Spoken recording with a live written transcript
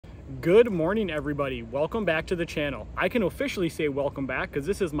Good morning, everybody. Welcome back to the channel. I can officially say welcome back because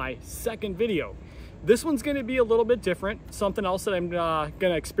this is my second video. This one's going to be a little bit different. Something else that I'm going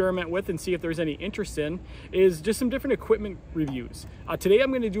to experiment with and see if there's any interest in is just some different equipment reviews. Today I'm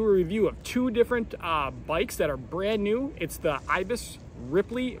going to do a review of two different bikes that are brand new. It's the Ibis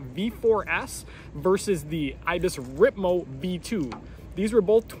Ripley V4S versus the Ibis Ripmo V2. These were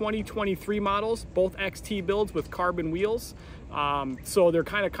both 2023 models, both XT builds with carbon wheels. So they're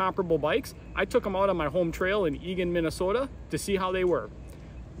kind of comparable bikes. I took them out on my home trail in Egan, Minnesota to see how they were.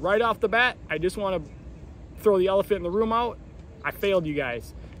 Right off the bat, I just want to throw the elephant in the room out. I failed you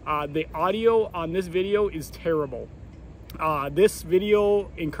guys. The audio on this video is terrible. This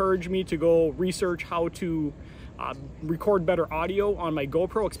video encouraged me to go research how to record better audio on my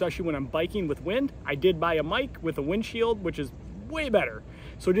GoPro, especially when I'm biking with wind. I did buy a mic with a windshield, which is way better.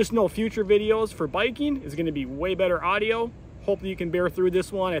 So just know future videos for biking is going to be way better audio. Hopefully you can bear through this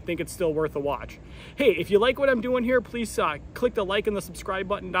one. I think it's still worth a watch. Hey, if you like what I'm doing here, please click the like and the subscribe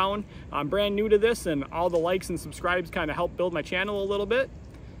button down. I'm brand new to this, and all the likes and subscribes kind of help build my channel a little bit.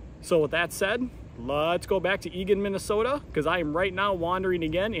 So with that said, let's go back to Egan, Minnesota, because I am right now wandering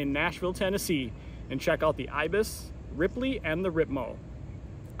again in Nashville, Tennessee, and check out the Ibis, Ripley, and the Ripmo.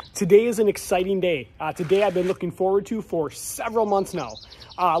 Today is an exciting day. Today I've been looking forward to for several months now.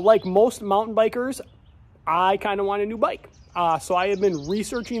 Like most mountain bikers, I kind of want a new bike. So I have been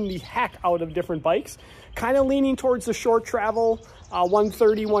researching the heck out of different bikes, kind of leaning towards the short travel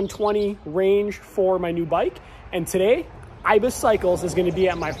 130, 120 range for my new bike. And today, Ibis Cycles is going to be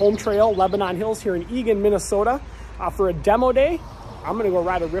at my home trail, Lebanon Hills here in Egan, Minnesota, for a demo day. I'm going to go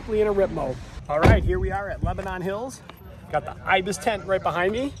ride a Ripley and a Ripmo. All right, here we are at Lebanon Hills. Got the Ibis tent right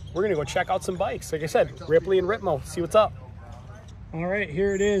behind me. We're going to go check out some bikes. Like I said, Ripley and Ripmo, see what's up. All right,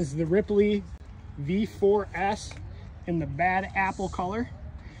 here it is, the Ripley V4S in the bad apple color.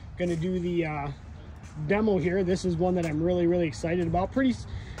 Gonna do the demo here. This is one that I'm really excited about. Pretty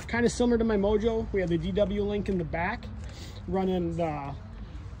kind of similar to my Mojo. We have the DW link in the back, running the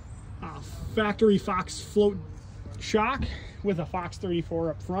factory Fox float shock with a Fox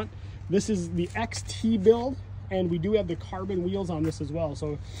 34 up front. This is the XT build, and we do have the carbon wheels on this as well,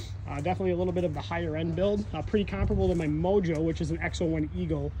 so definitely a little bit of the higher end build. Pretty comparable to my Mojo, which is an X01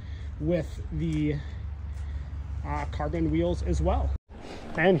 Eagle with the carbon wheels as well.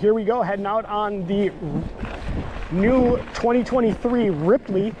 And here we go, heading out on the new 2023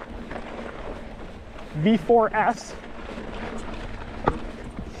 Ripley V4S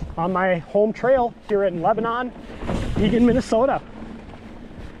on my home trail here in Lebanon, Egan, Minnesota.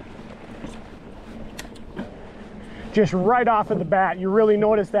 Just right off of the bat, you really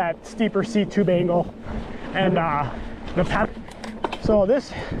notice that steeper seat tube angle and the pedal. So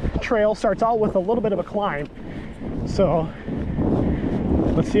this trail starts out with a little bit of a climb. So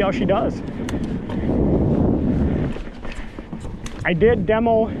let's see how she does. I did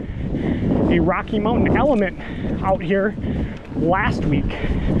demo a Rocky Mountain Element out here last week.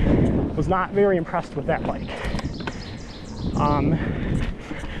 Was not very impressed with that bike.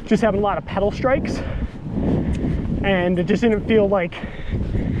 Just having a lot of pedal strikes, and it just didn't feel like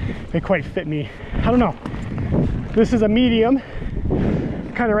it quite fit me. I don't know. This is a medium,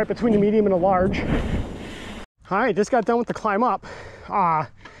 kind of right between the medium and a large. All right, just got done with the climb up.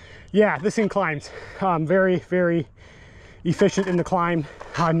 Yeah, this thing climbs. Very efficient in the climb.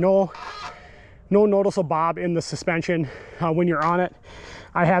 No noticeable bob in the suspension when you're on it.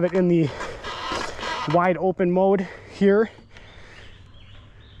 I have it in the wide open mode here.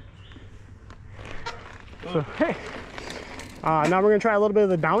 So, hey, now we're gonna try a little bit of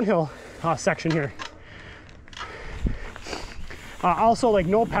the downhill section here. Also, like,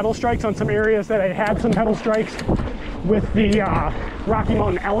 no pedal strikes on some areas that I had some pedal strikes with the Rocky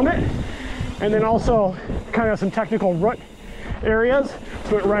Mountain Element, and then also kind of some technical root areas,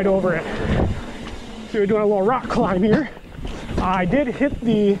 so went right over it. So we're doing a little rock climb here. I did hit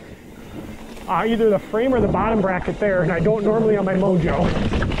the either the frame or the bottom bracket there, and I don't normally on my Mojo.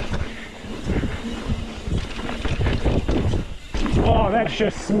 Oh, that's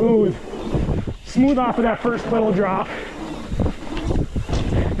just smooth off of that first little drop.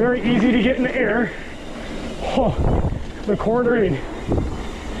 Very easy to get in the air. Oh, the cornering.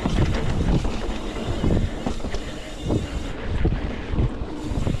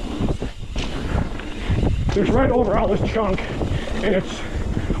 There's right over all this chunk, and it's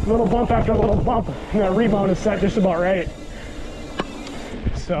little bump after little bump, and that rebound is set just about right.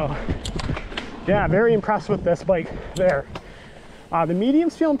 So, yeah, very impressed with this bike there. The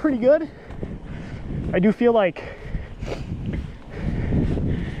medium's feeling pretty good. I do feel like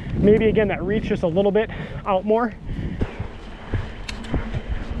maybe again that reach just a little bit out more.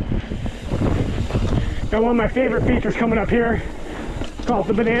 Got one of my favorite features coming up here. It's called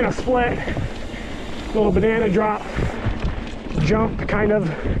the banana split. Little banana drop, jump, kind of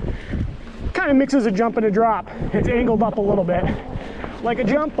mixes a jump and a drop. It's angled up a little bit like a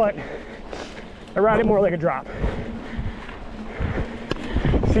jump, but I ride it more like a drop.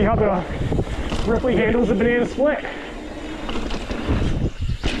 See how the Ripley handles the banana split.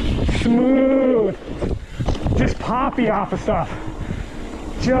 Smooth. Just poppy off of stuff.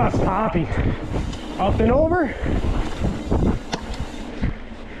 Just poppy. Up and over.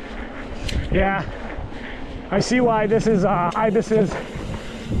 Yeah, I see why this is Ibis's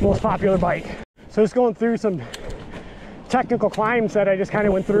most popular bike. So just going through some technical climbs that I just kind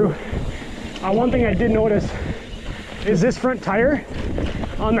of went through. One thing I did notice is this front tire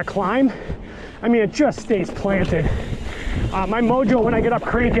on the climb. I mean, it just stays planted. My Mojo, when I get up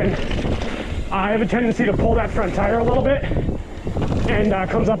cranking, I have a tendency to pull that front tire a little bit and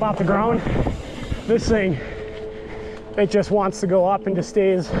comes up off the ground. This thing, it just wants to go up and just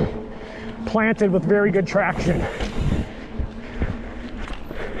stays planted with very good traction.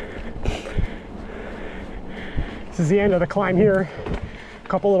 This is the end of the climb here. A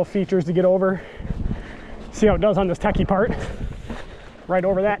couple little features to get over. See how it does on this techie part. Right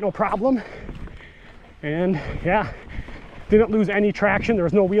over that, no problem. And yeah, didn't lose any traction. There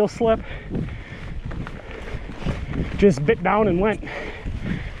was no wheel slip. Just bit down and went.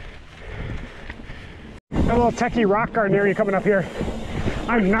 Got a little techie rock garden area coming up here.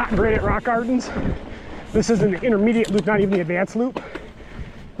 I'm not great at rock gardens. This is an intermediate loop, not even the advanced loop,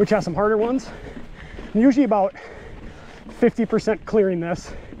 which has some harder ones. I'm usually about 50% clearing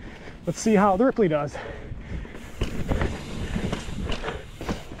this. Let's see how the Ripley does.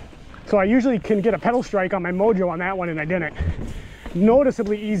 So I usually can get a pedal strike on my Mojo on that one, and I didn't.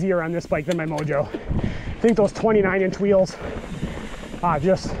 Noticeably easier on this bike than my Mojo. I think those 29-inch wheels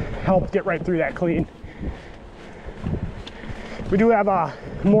just helped get right through that clean. We do have a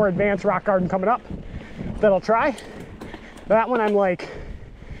more advanced rock garden coming up that I'll try. That one I'm like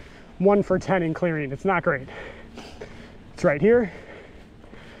 1 for 10 in clearing. It's not great. It's right here.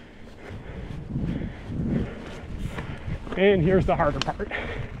 And here's the harder part.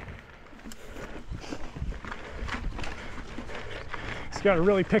 Just gotta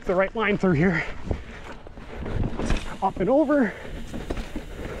really pick the right line through here. Up and over.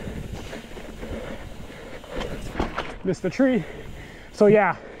 Missed the tree. So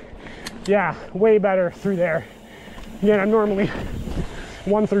yeah, way better through there. Again, I'm normally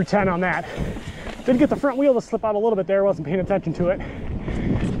 1 through 10 on that. Did get the front wheel to slip out a little bit there, wasn't paying attention to it.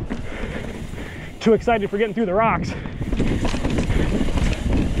 Too excited for getting through the rocks.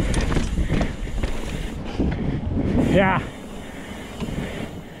 Yeah,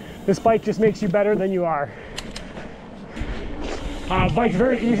 this bike just makes you better than you are. Bike's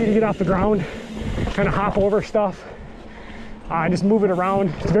very easy to get off the ground, kind of hop over stuff. Just move it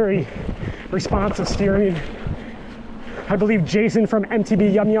around. It's very responsive steering. I believe Jason from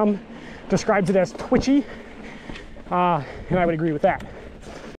MTB Yum Yum describes it as twitchy, and I would agree with that.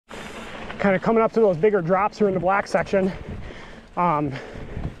 Kind of coming up to those bigger drops here in the black section.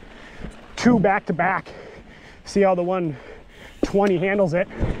 2 back to back. See how the 120 handles it.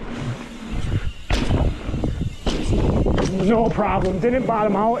 No problem. Didn't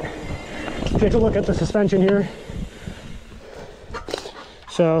bottom out. Take a look at the suspension here.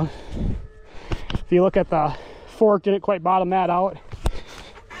 So if you look at the fork, didn't quite bottom that out.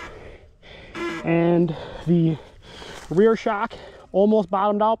 And the rear shock almost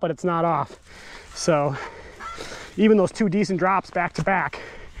bottomed out, but it's not off. So even those 2 decent drops back to back,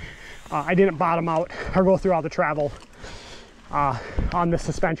 I didn't bottom out or go through all the travel on the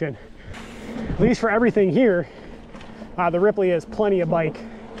suspension. At least for everything here, the Ripley is plenty of bike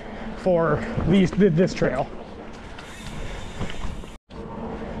for this trail.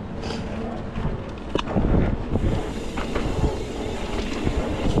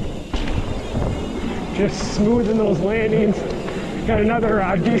 Just smoothing those landings. Got another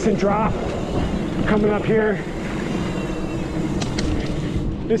decent drop coming up here.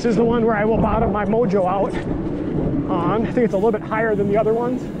 This is the one where I will bottom my Mojo out on. I think it's a little bit higher than the other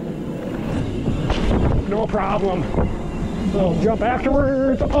ones. No problem. Little jump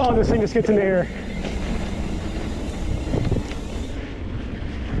afterwards. Oh, this thing just gets in the air.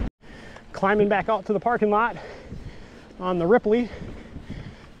 Climbing back out to the parking lot on the Ripley.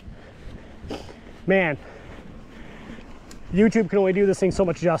 Man, YouTube can only do this thing so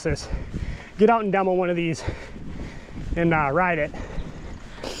much justice. Get out and demo one of these and ride it.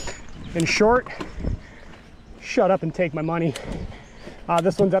 In short, shut up and take my money.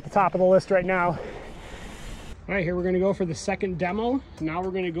 This one's at the top of the list right now. All right, here we're gonna go for the second demo. Now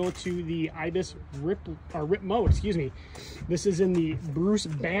we're gonna go to the Ibis Ripmo, excuse me. This is in the Bruce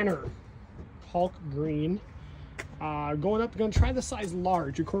Banner Hulk Green. Going up, gonna try the size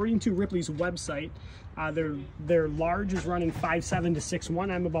large. According to Ripley's website, their large is running 5'7" to 6'1".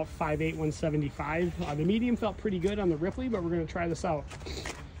 I'm about 5'8", 175. The medium felt pretty good on the Ripley, but we're gonna try this out.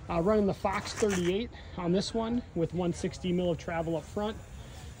 Running the Fox 38 on this one with 160 mil of travel up front.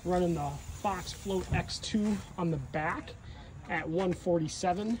 Running the Fox Float X2 on the back at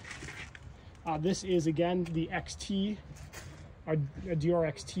 147. This is again the XT, a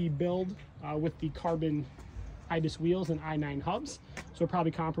DRXT build with the carbon Ibis wheels and i9 hubs, so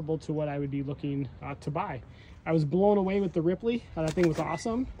probably comparable to what I would be looking to buy. I was blown away with the Ripley. That thing was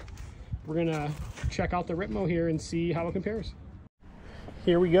awesome. We're gonna check out the Ripmo here and see how it compares.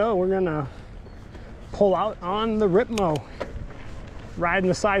 Here we go. We're gonna pull out on the Ripmo. Riding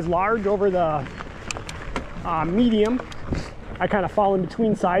the size large over the medium. I kind of fall in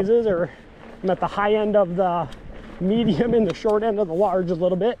between sizes, or I'm at the high end of the medium and the short end of the large a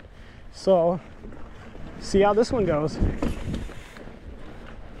little bit. So see how this one goes.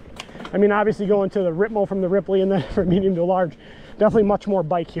 I mean, obviously going to the Ripmo from the Ripley and then from medium to large, definitely much more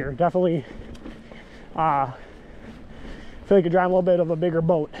bike here. Definitely feel like you're driving a little bit of a bigger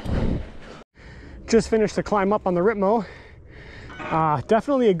boat. Just finished the climb up on the Ripmo.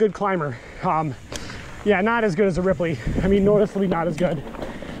 Definitely a good climber. Yeah, not as good as the Ripley. I mean, noticeably not as good.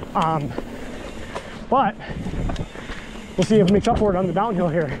 But we'll see if it makes up for it on the downhill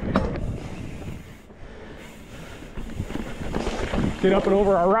here. Get up and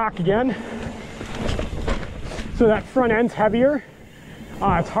over our rock again. So that front end's heavier.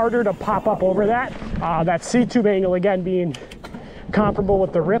 It's harder to pop up over that. That C-tube angle, again, being comparable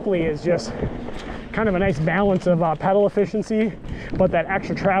with the Ripley, is just kind of a nice balance of pedal efficiency, but that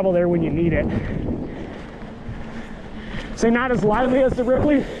extra travel there when you need it. So not as lively as the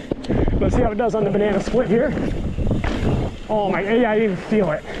Ripley. Let's see how it does on the banana split here. Oh my, yeah, I didn't even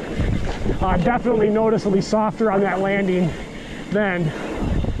feel it. Definitely noticeably softer on that landing than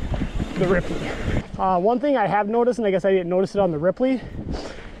the Ripley. One thing I have noticed, and I guess I didn't notice it on the Ripley,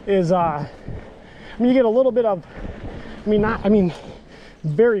 is I mean, you get a little bit of,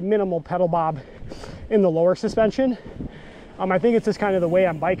 very minimal pedal bob in the lower suspension. I think it's just kind of the way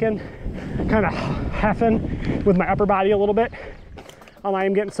I'm biking, kind of heffing with my upper body a little bit. I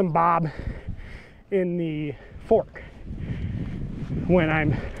am getting some bob in the fork when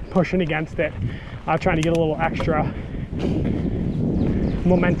I'm pushing against it, trying to get a little extra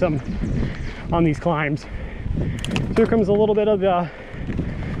momentum on these climbs. So here comes a little bit of the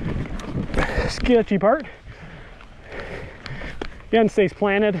sketchy part. Again, stays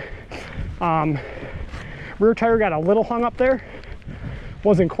planted. Rear tire got a little hung up there.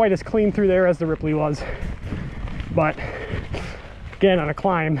 Wasn't quite as clean through there as the Ripley was. But again, on a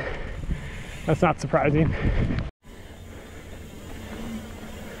climb, that's not surprising.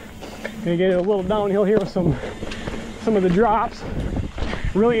 Gonna get a little downhill here with some of the drops.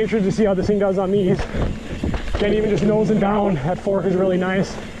 Really interested to see how this thing does on these. Again, even just nosing down, that fork is really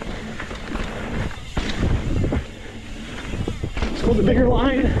nice. Let's go the bigger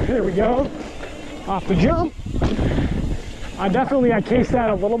line. There we go. Off the jump. I cased that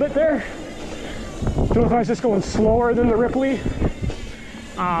a little bit there. Don't know if I was just going slower than the Ripley.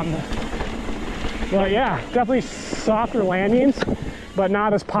 But yeah, definitely softer landings, but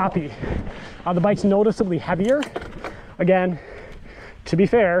not as poppy. The bike's noticeably heavier. Again, to be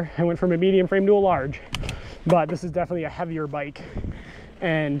fair, I went from a medium frame to a large, but this is definitely a heavier bike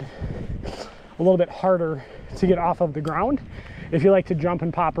and a little bit harder to get off of the ground. If you like to jump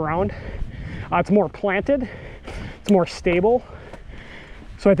and pop around, it's more planted, it's more stable.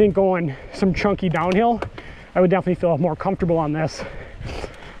 So I think going some chunky downhill, I would definitely feel more comfortable on this.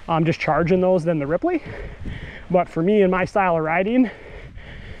 Just charging those than the Ripley. But for me and my style of riding,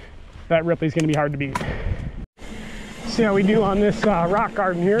 that Ripley's gonna be hard to beat. See how we do on this rock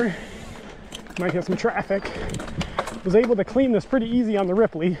garden here. Might get some traffic. Was able to clean this pretty easy on the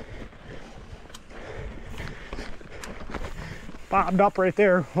Ripley. Bobbed up right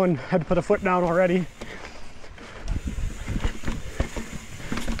there when I had to put a foot down already.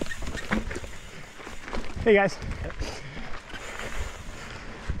 Hey guys.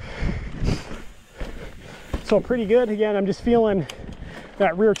 So pretty good. Again, I'm just feeling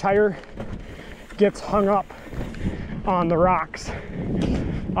that rear tire gets hung up on the rocks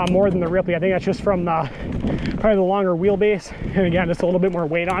more than the Ripley. I think that's just from probably the longer wheelbase, and again, just a little bit more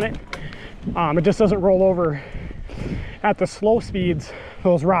weight on it. It just doesn't roll over at the slow speeds,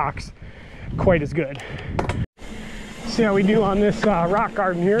 those rocks, quite as good. See how we do on this rock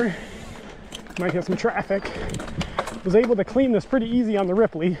garden here. might get some traffic. Was able to clean this pretty easy on the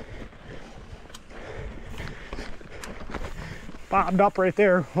Ripley. Bobbed up right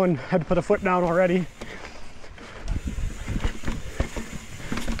there when I had to put a foot down already.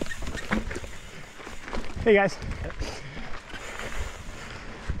 Hey guys.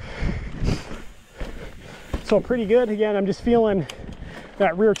 So pretty good. Again, I'm just feeling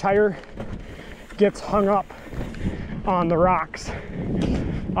that rear tire gets hung up on the rocks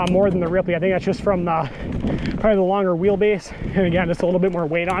more than the Ripley. I think that's just from probably the longer wheelbase, and again, just a little bit more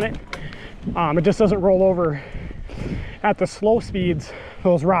weight on it. It just doesn't roll over at the slow speeds,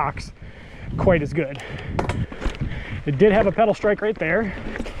 those rocks, quite as good. It did have a pedal strike right there.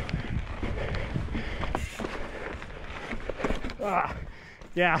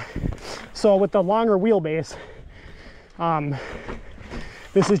 Yeah, so with the longer wheelbase,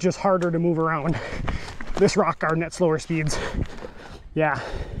 this is just harder to move around. This rock garden at slower speeds, yeah,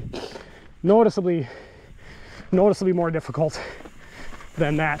 noticeably more difficult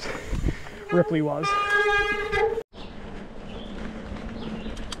than that Ripley was.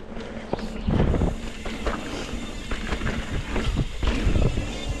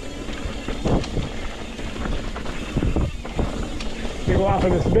 We go off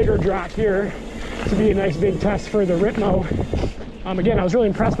of this bigger drop here to be a nice big test for the Ripmo. Again, I was really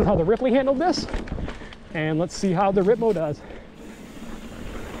impressed with how the Ripley handled this, and let's see how the Ripmo does.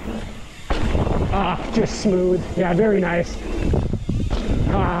 Just smooth. Yeah, very nice.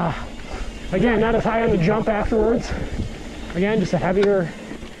 Again, not as high on the jump afterwards. Again, just a heavier,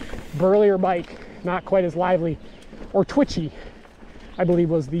 burlier bike, not quite as lively or twitchy, I believe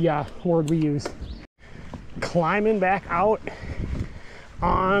was the word we used. Climbing back out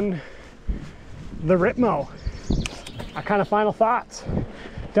on the Ripmo. Kind of final thoughts.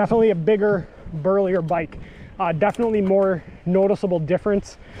 Definitely a bigger, burlier bike. Definitely more noticeable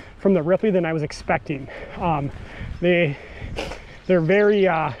difference from the Ripley than I was expecting. They're very,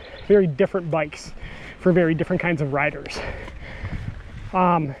 very different bikes for very different kinds of riders.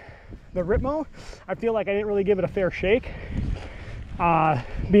 The Ripmo, I feel like I didn't really give it a fair shake.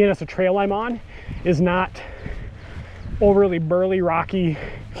 Being as a trail I'm on is not overly burly, rocky,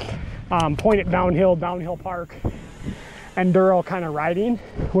 point it downhill park, enduro kind of riding,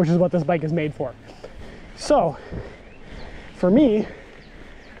 which is what this bike is made for. So for me,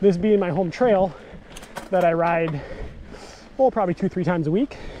 this being my home trail that I ride, probably 2-3 times a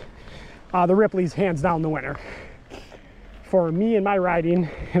week, the Ripley's hands down the winner for me and my riding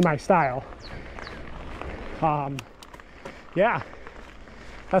and my style. Yeah,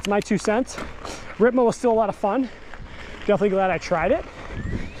 that's my 2 cents. Ripmo was still a lot of fun. Definitely glad I tried it.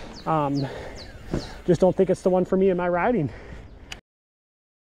 Just don't think it's the one for me and my riding.